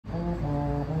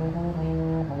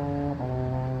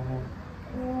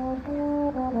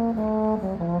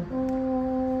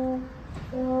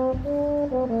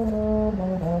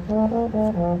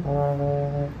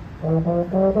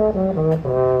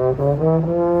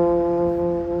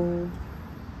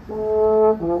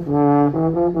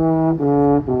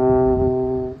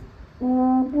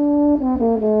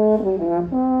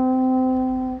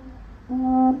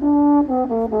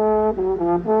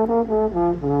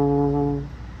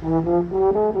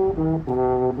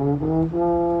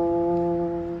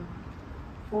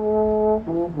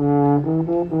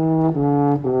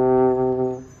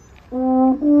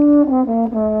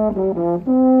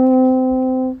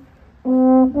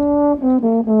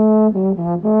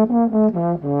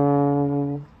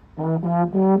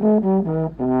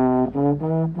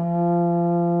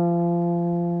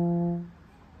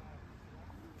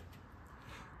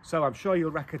So I'm sure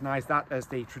you'll recognise that as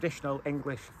the traditional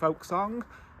English folk song.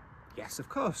 Yes, of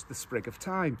course, The Sprig of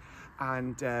Time.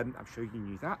 And I'm sure you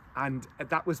knew that. And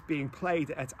that was being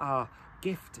played at our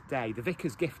gift day, the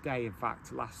Vicar's gift day, in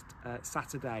fact, last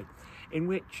Saturday, in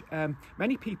which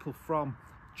many people from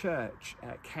church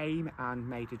came and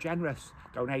made a generous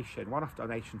donation, one-off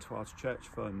donation towards church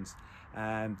funds,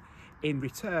 in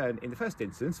return, in the first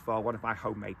instance, for one of my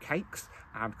homemade cakes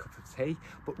and cup of tea,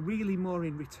 but really more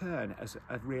in return as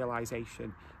a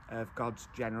realisation of God's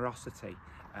generosity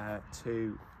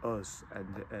to us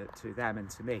and to them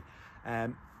and to me.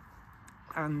 We've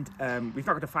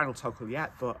not got a final total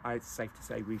yet, but it's safe to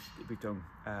say we've done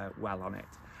well on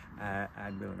it,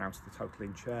 and we'll announce the total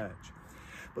in church.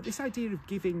 But this idea of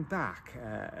giving back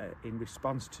in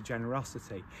response to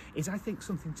generosity is, I think,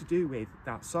 something to do with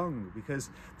that song, because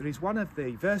there is one of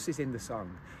the verses in the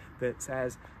song that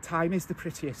says, "Time is the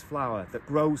prettiest flower that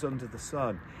grows under the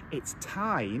sun. It's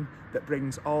time that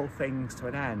brings all things to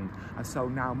an end, and so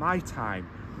now my time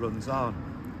runs on."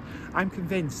 I'm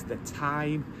convinced that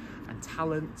time and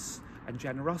talents and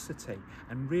generosity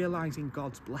and realising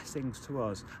God's blessings to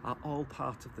us are all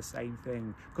part of the same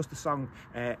thing. Because the song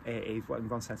is in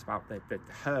one sense about the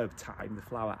herb time, the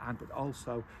flower, but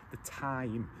also the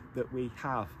time that we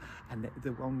have. And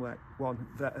the one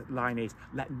line is,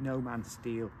 "Let no man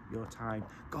steal your time."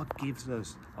 God gives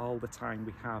us all the time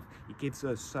we have. He gives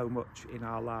us so much in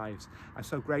our lives. I'm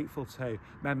so grateful to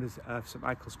members of St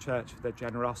Michael's Church for their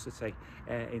generosity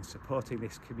in supporting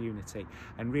this community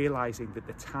and realising that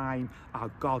the time, our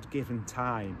God-given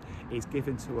time, is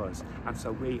given to us, and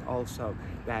so we also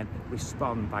then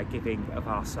respond by giving of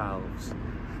ourselves.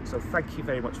 So thank you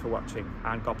very much for watching,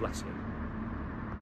 and God bless you.